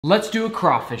Let's do a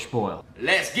crawfish boil.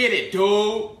 Let's get it,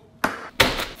 dude.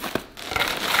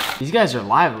 These guys are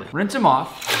lively. Rinse them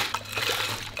off.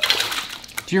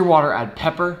 To your water, add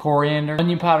pepper, coriander,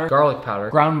 onion powder, garlic powder,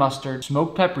 ground mustard,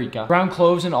 smoked paprika, ground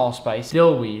cloves and allspice,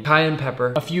 dill weed, cayenne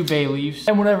pepper, a few bay leaves,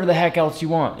 and whatever the heck else you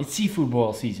want. It's seafood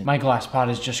boil season. My glass pot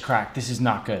is just cracked. This is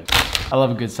not good. I love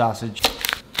a good sausage.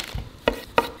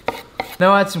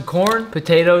 Now add some corn,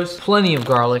 potatoes, plenty of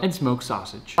garlic, and smoked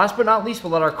sausage. Last but not least,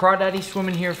 we'll let our crawdaddy swim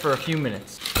in here for a few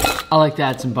minutes. I like to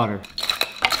add some butter.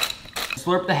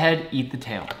 Slurp the head, eat the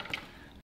tail.